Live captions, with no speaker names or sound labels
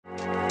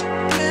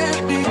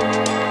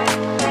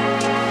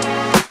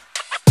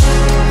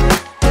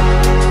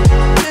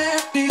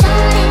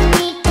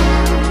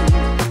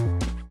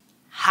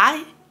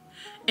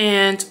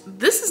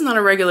not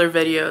a regular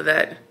video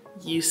that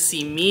you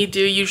see me do.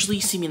 Usually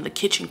you see me in the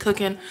kitchen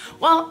cooking.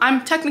 Well,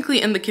 I'm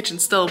technically in the kitchen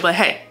still, but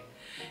hey,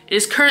 it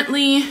is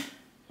currently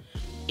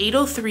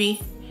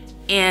 8:03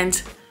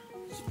 and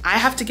I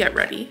have to get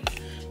ready.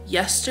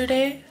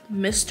 Yesterday,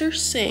 Mr.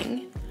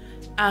 Singh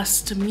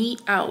asked to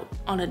meet out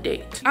on a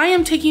date. I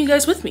am taking you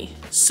guys with me.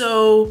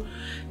 So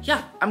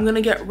yeah, I'm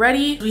gonna get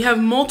ready. We have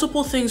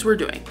multiple things we're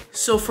doing.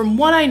 So from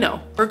what I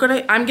know,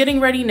 I'm getting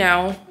ready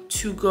now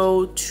to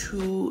go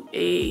to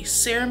a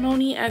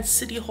ceremony at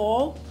City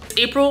Hall. It's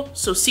April,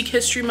 so Sikh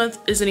History Month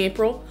is in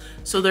April.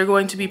 So they're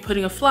going to be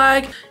putting a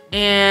flag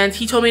and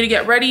he told me to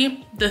get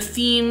ready. The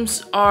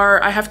themes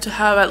are, I have to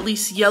have at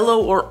least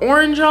yellow or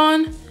orange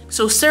on.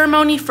 So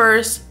ceremony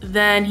first,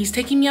 then he's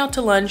taking me out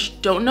to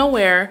lunch, don't know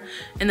where.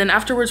 And then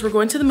afterwards we're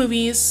going to the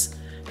movies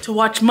to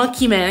watch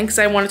Monkey Man, because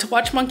I wanted to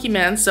watch Monkey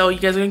Man. So you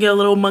guys are gonna get a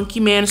little Monkey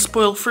Man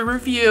spoiled free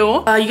review.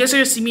 You guys are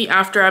gonna see me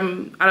after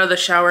I'm out of the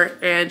shower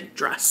and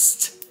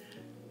dressed.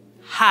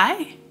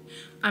 Hi,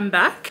 I'm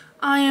back.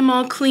 I am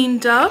all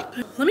cleaned up.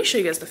 Let me show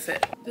you guys the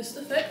fit. This is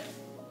the fit.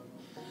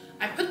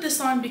 I put this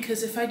on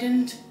because if I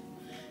didn't,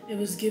 it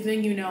was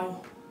giving, you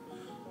know,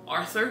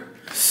 Arthur.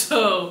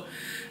 So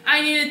I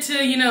needed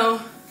to, you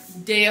know,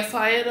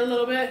 deify it a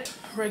little bit.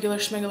 Regular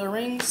schmegular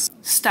rings,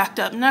 stacked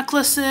up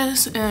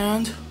necklaces,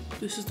 and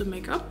this is the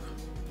makeup.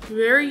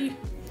 Very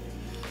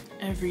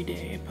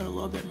everyday. I put a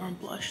little bit more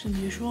blush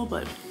than usual,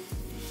 but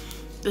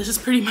this is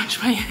pretty much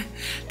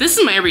this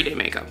is my everyday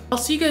makeup. I'll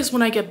see you guys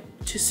when I get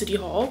to City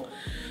Hall.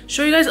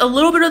 Show you guys a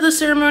little bit of the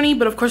ceremony,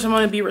 but of course I'm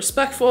gonna be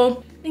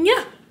respectful. And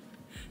yeah,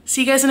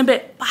 see you guys in a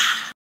bit. Bye.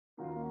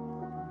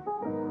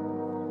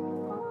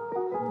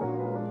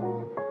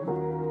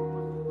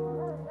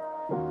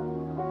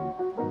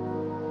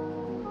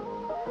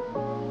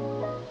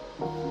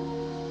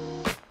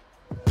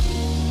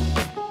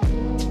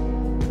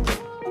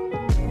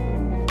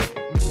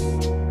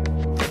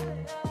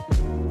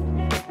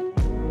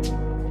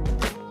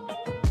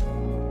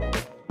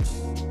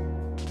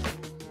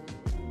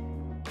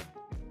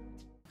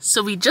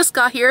 So we just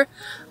got here,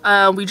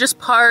 we just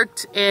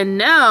parked, and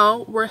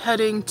now we're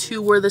heading to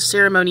where the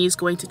ceremony is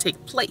going to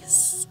take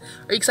place.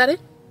 Are you excited?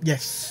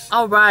 Yes.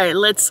 All right,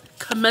 let's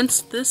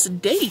commence this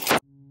date.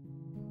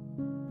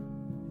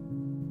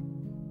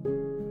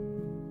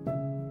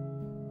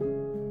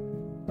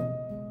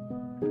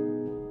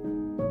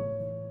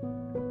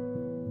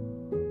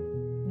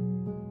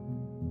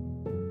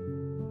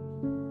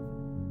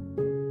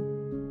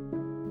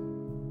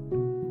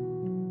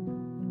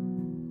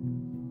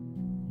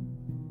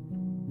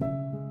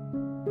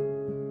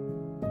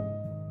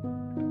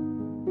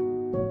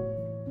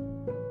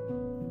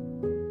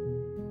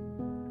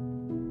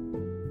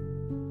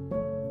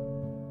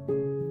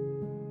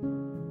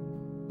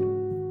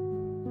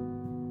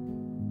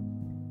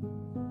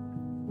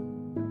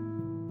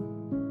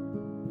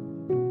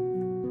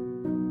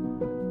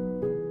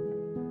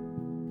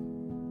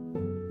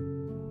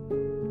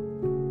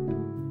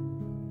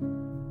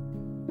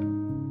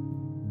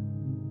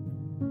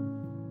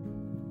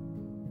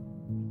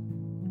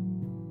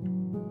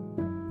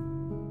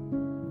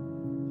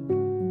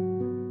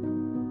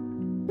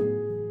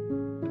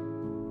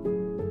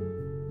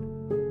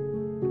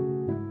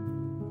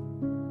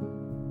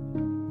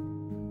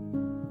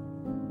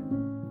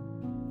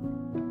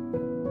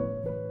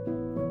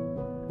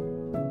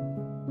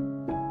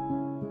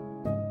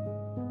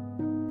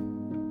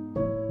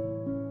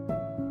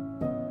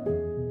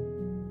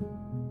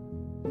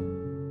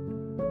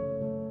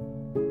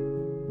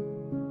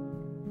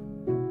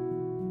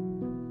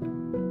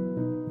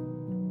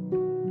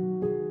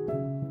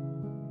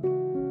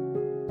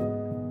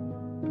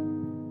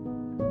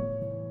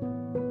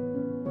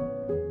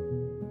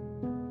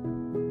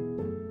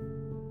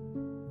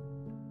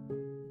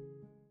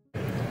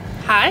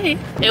 Hi.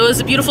 It was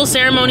a beautiful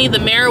ceremony. The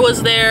mayor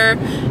was there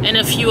and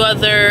a few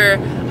other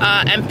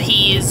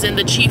MPs, and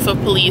the chief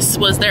of police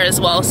was there as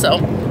well. So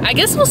I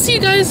guess we'll see you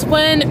guys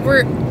when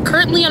we're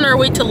currently on our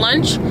way to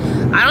lunch.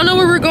 I don't know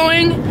where we're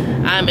going.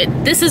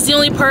 This is the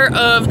only part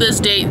of this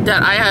date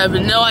that I have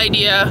no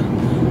idea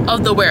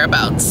of the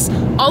whereabouts.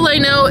 All I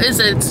know is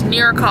it's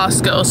near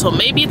Costco, so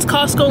maybe it's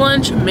Costco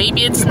lunch,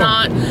 maybe it's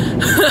not.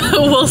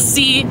 We'll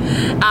see,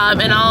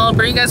 and I'll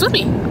bring you guys with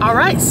me. All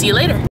right, see you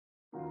later.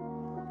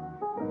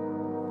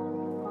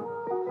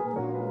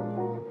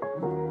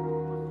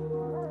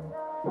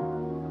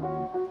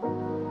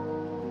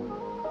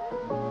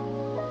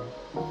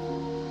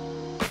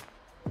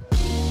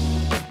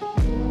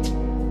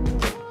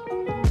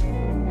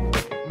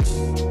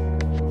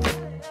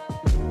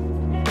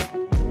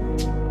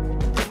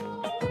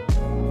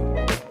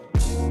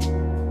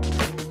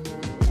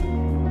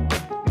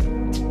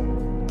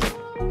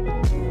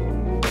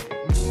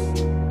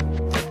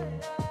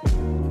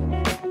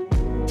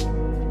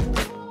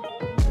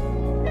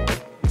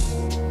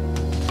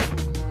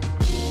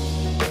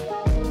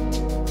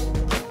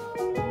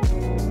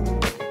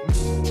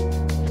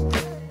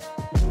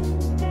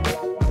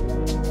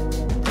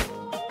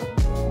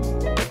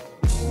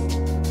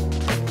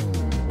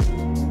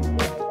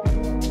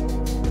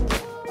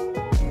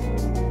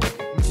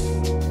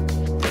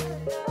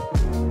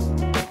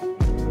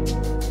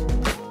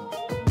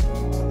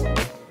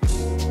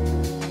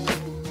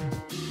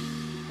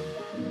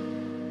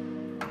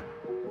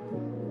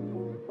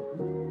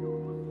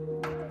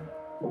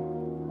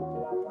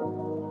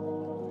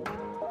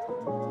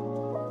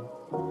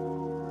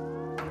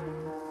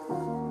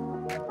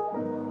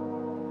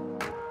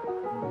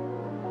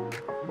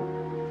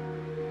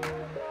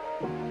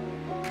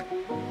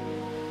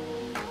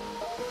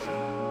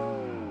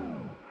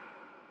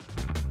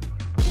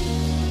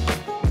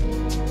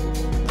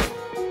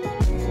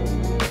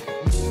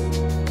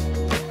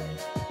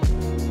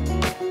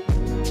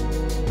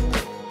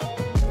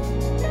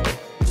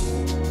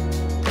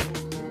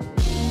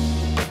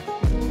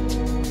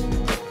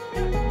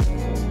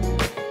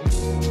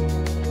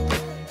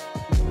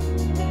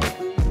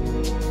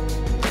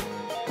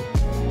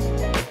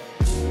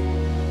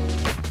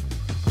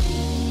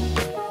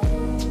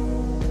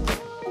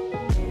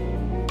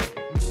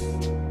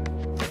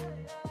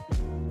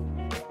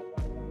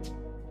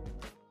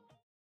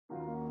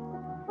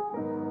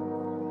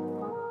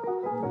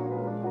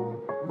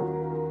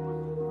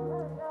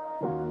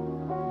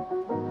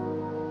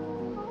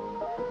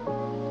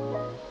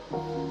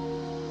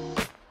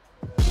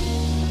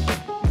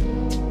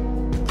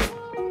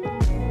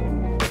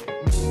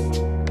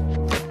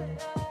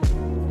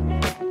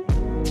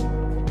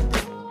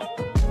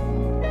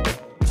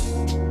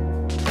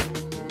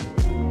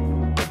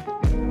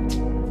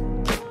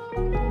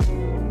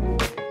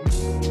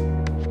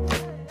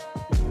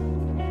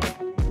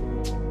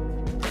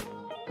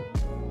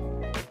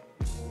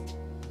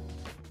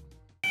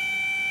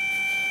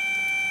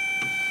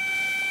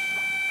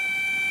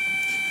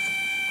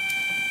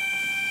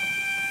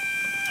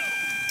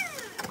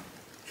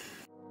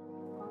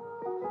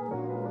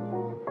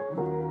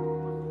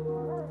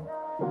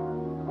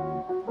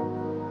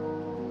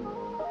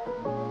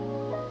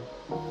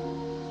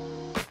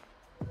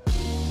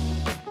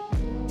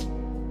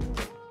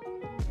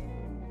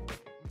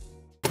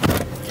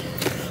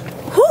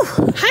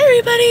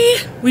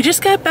 everybody! We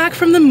just got back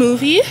from the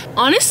movie.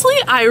 Honestly,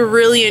 I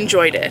really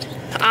enjoyed it.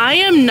 I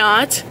am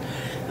not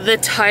the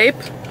type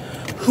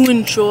who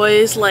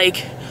enjoys like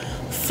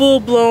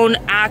full-blown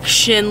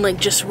action,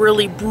 like just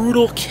really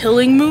brutal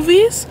killing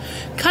movies.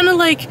 Kind of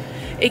like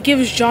it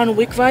gives John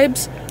Wick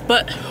vibes.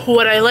 But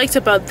what I liked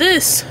about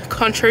this,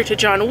 contrary to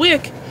John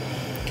Wick,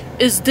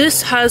 is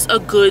this has a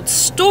good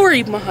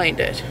story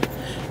behind it.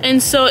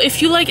 And so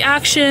if you like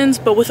actions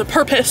but with a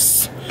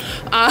purpose,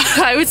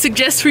 I would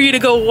suggest for you to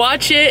go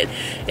watch it.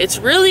 It's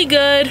really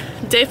good.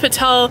 Dave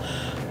Patel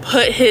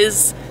put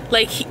his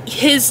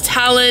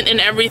talent and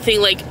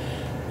everything, like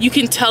you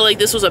can tell like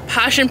this was a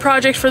passion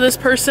project for this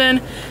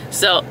person.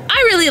 So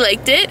I really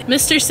liked it.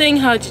 Mr. Singh,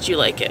 how did you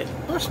like it?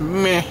 It was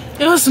meh.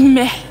 It was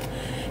meh.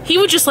 He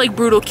would just like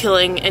brutal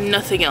killing and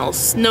nothing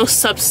else. No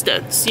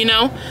substance, you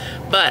know?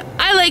 But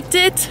I liked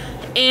it.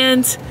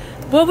 And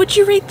what would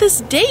you rate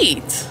this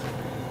date?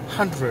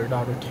 100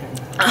 out of 10.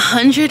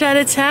 100 out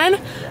of 10?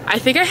 I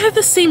think I have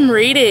the same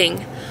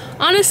rating.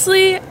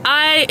 Honestly,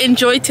 I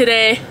enjoyed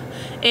today,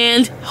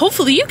 and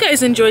hopefully you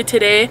guys enjoyed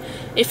today.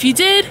 If you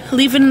did,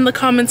 leave it in the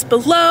comments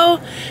below,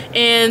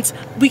 and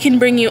we can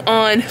bring you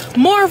on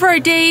more of our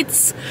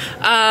dates.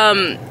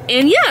 And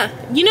yeah,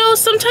 you know,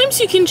 sometimes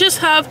you can just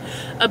have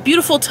a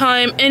beautiful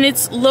time, and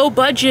it's low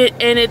budget,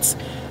 and it's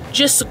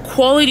just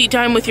quality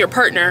time with your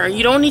partner.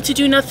 You don't need to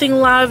do nothing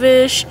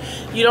lavish.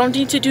 You don't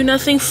need to do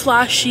nothing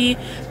flashy.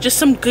 Just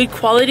some good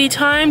quality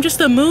time, just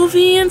a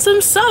movie and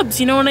some subs,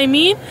 you know what I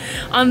mean?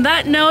 On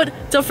that note,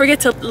 don't forget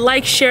to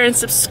like, share, and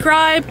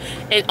subscribe.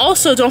 And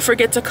also don't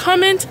forget to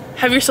comment.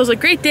 Have yourselves a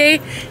great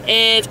day,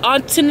 and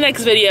on to the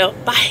next video.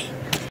 Bye.